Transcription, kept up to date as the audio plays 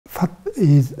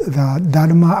is the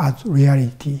Dharma as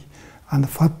reality, and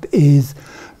what is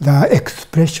the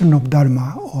expression of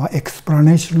Dharma or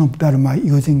explanation of Dharma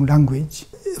using language.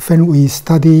 When we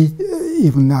study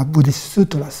even the Buddhist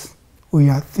sutras, we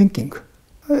are thinking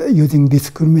using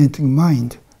discriminating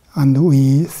mind, and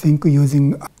we think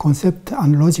using concept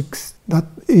and logics. That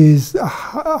is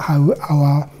how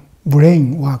our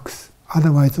brain works.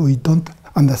 Otherwise, we don't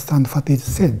understand what is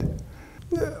said.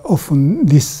 Often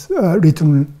this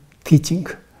written teaching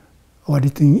or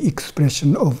written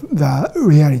expression of the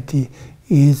reality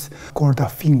is called a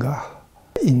finger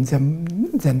in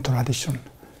Zen tradition.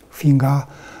 Finger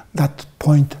that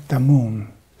point the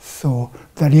moon. So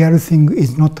the real thing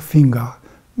is not finger,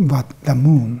 but the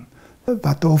moon.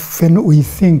 But often we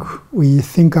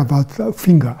think about the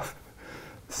finger.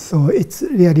 So it's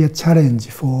really a challenge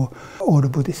for all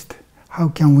Buddhists. How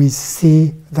can we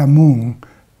see the moon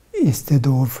instead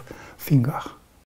of finger?